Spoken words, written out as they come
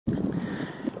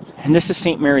And this is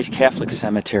St. Mary's Catholic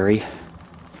Cemetery.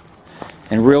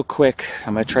 And real quick,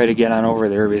 I'm going to try to get on over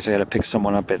there because I got to pick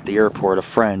someone up at the airport, a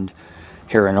friend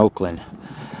here in Oakland.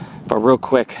 But real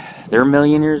quick, their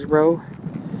Millionaires Row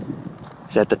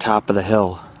is at the top of the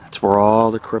hill. That's where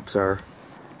all the crypts are.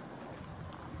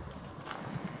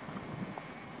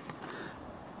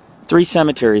 3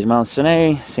 cemeteries, Mount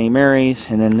Sinai, St.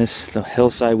 Mary's, and then this, the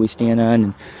hillside we stand on,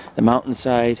 and the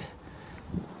mountainside,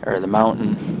 or the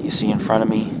mountain you see in front of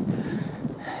me.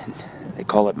 They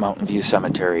call it Mountain View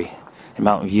Cemetery. And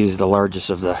Mountain View is the largest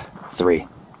of the 3.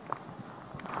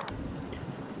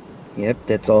 Yep,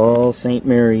 that's all St.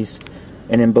 Mary's.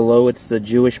 And then below it's the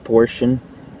Jewish portion,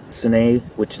 Sinai,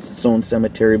 which is its own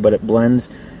cemetery, but it blends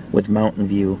with Mountain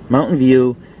View. Mountain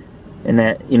View, and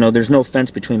that, you know, there's no fence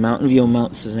between Mountain View and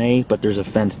Mount Sinai, but there's a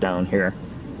fence down here.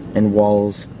 And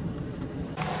walls.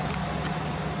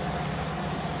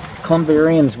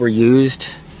 Columbariums were used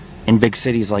in big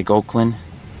cities like Oakland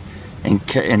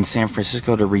and San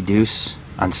Francisco to reduce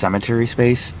on cemetery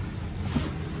space.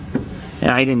 And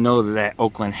I didn't know that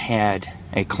Oakland had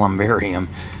a columbarium.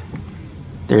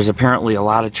 There's apparently a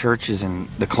lot of churches in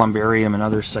the columbarium and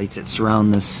other sites that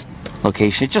surround this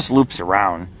location. It just loops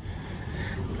around.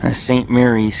 St.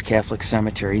 Mary's Catholic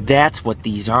Cemetery. That's what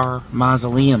these are.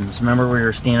 Mausoleums. Remember we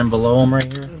were standing below them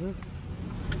right here?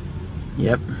 Mm-hmm.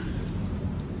 Yep.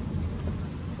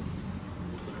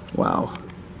 Wow.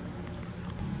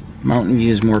 Mountain View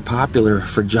is more popular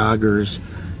for joggers,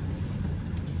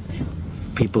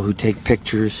 people who take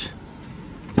pictures.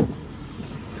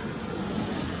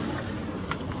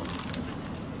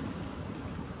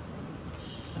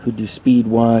 Who do speed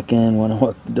walking, want to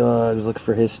walk the dogs, look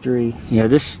for history. Yeah,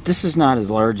 this is not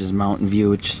as large as Mountain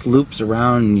View. It just loops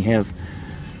around and you have,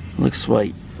 looks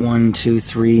like 1, 2,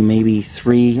 3, maybe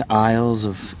 3 aisles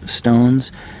of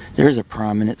stones. There's a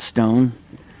prominent stone.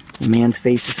 The man's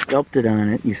face is sculpted on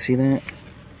it. You see that?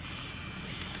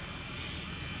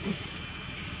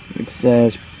 It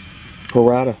says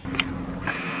Parada.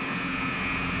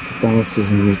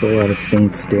 Catholicism used a lot of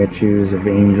saint statues of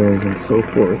angels and so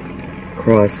forth.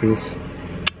 Crosses.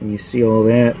 And you see all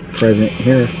that present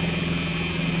here.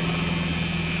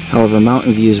 However,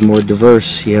 Mountain View is more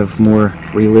diverse. You have more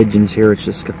religions here. It's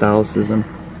just Catholicism.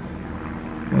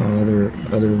 Well,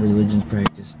 other religions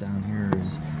practiced down here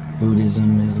is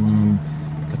Buddhism, Islam,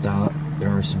 Catholic. There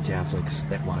are some Catholics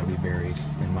that want to be buried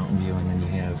in Mountain View, and then you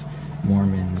have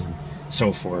Mormons and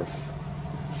so forth.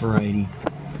 Variety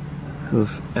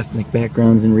of ethnic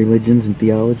backgrounds and religions and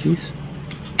theologies.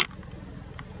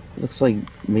 Looks like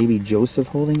maybe Joseph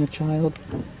holding a child.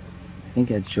 I think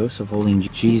that's Joseph holding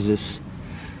Jesus.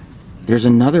 There's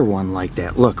another one like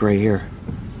that. Look right here.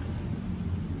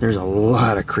 There's a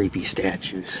lot of creepy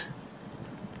statues.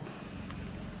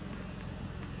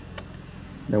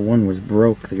 That one was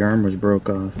broke. The arm was broke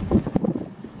off.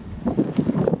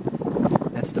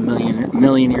 That's the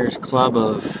Millionaires Club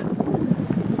of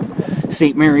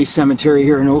St. Mary's Cemetery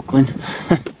here in Oakland.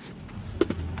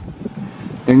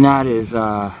 They're not as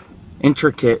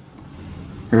intricate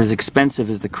or as expensive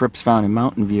as the crypts found in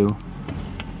Mountain View.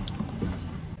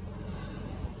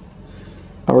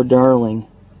 Our darling,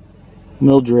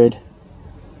 Mildred,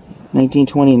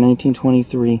 1920 and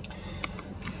 1923.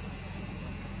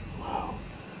 Wow,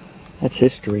 that's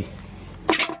history.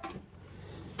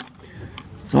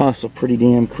 It's also pretty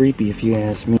damn creepy if you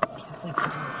ask me.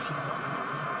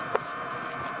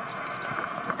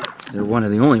 They're one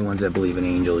of the only ones that believe in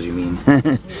angels, you mean?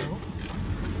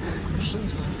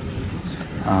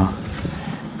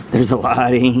 There's a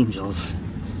lot of angels.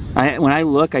 When I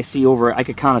look, I see over, I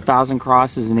could count 1,000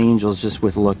 crosses and angels just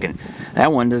with looking.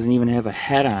 That one doesn't even have a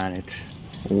head on it.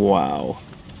 Wow.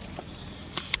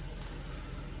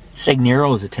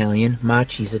 Segnero is Italian.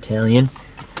 Machi's Italian.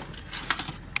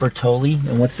 Bertoli.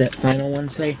 And what's that final one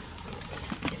say?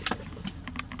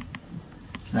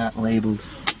 It's not labeled.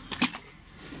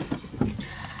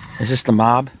 Is this the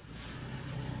mob?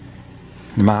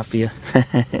 The mafia?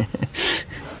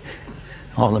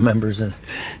 All the members of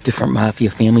different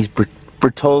mafia families.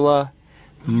 Bertola.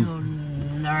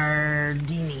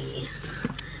 Leonardini.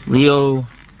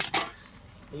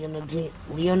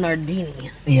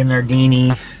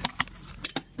 Leonardini.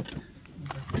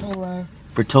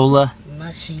 Bertola.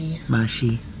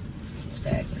 Masci.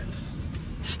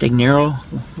 Stagnero.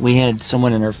 We had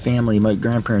someone in our family, my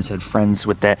grandparents had friends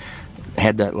with that,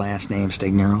 had that last name,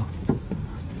 Stagnero.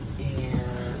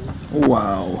 And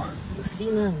wow.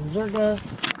 Messina, Zerga.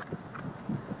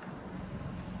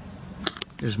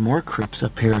 There's more crypts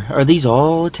up here. Are these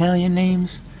all Italian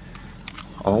names?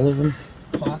 All of them?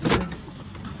 Foster.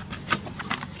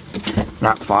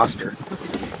 Not Foster.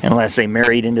 Unless they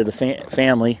married into the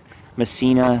family.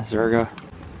 Messina, Zerga.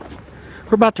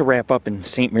 We're about to wrap up in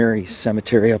St. Mary's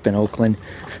Cemetery up in Oakland.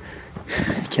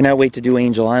 Cannot wait to do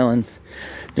Angel Island.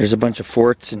 There's a bunch of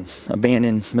forts and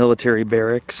abandoned military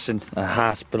barracks and a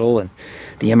hospital and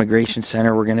the immigration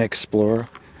center we're going to explore,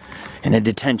 and a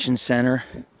detention center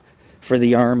for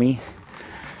the Army.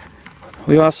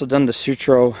 We've also done the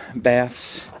Sutro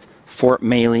Baths, Fort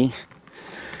Maley.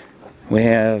 We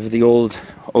have the old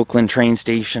Oakland train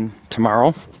station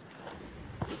tomorrow.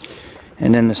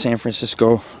 And then the San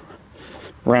Francisco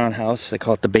Roundhouse. They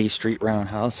call it the Bay Street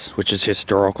Roundhouse, which is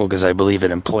historical because I believe it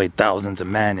employed thousands of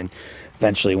men, and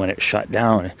eventually when it shut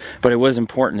down. But it was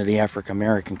important to the African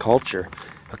American culture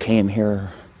who came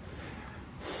here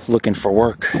looking for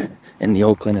work in the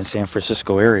Oakland and San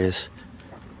Francisco areas.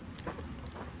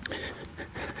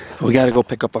 We got to go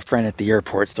pick up a friend at the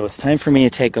airport, so it's time for me to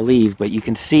take a leave. But you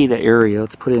can see the area.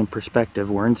 Let's put it in perspective.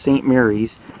 We're in St.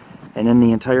 Mary's, and then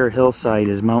the entire hillside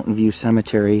is Mountain View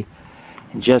Cemetery.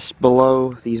 And just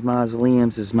below these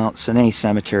mausoleums is Mount Sinai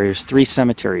Cemetery. There's 3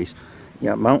 cemeteries. You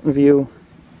got Mountain View.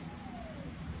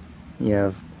 You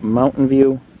have Mountain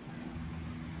View.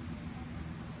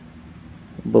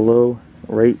 Below,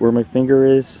 right where my finger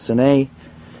is, Sinai.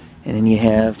 And then you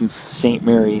have St.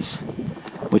 Mary's,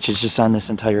 which is just on this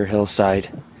entire hillside.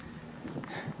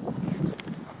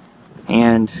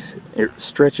 And it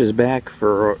stretches back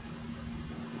for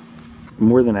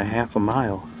more than a half a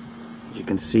mile. As you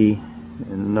can see,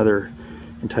 another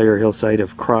entire hillside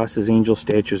of crosses, angel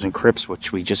statues, and crypts,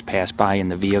 which we just passed by in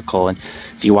the vehicle. And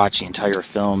if you watch the entire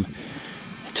film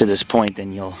to this point,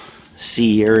 then you'll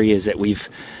see areas that we've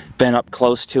been up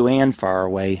close to and far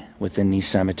away within these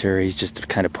cemeteries, just to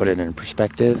kind of put it in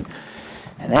perspective.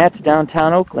 And that's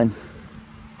downtown Oakland.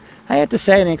 I have to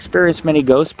say I didn't experience many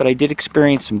ghosts, but I did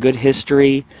experience some good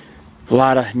history, a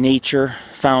lot of nature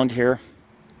found here,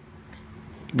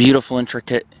 beautiful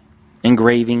intricate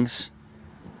engravings.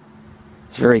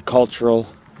 It's very cultural.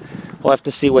 We'll have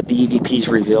to see what the EVPs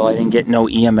reveal. I didn't get no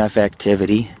EMF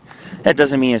activity. That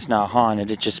doesn't mean it's not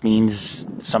haunted. It just means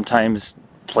sometimes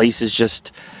places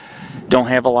just don't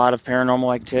have a lot of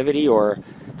paranormal activity, or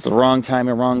it's the wrong time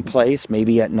and wrong place.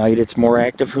 Maybe at night it's more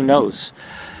active, who knows.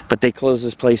 But they close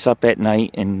this place up at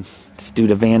night, and it's due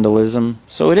to vandalism.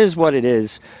 So it is what it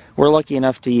is. We're lucky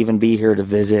enough to even be here to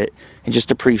visit and just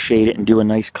appreciate it and do a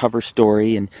nice cover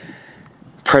story and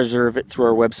preserve it through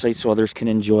our website so others can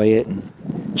enjoy it and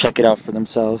check it out for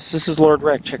themselves. This is Lord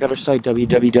Rec. Check out our site,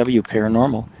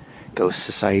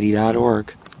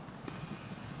 www.paranormalghostsociety.org.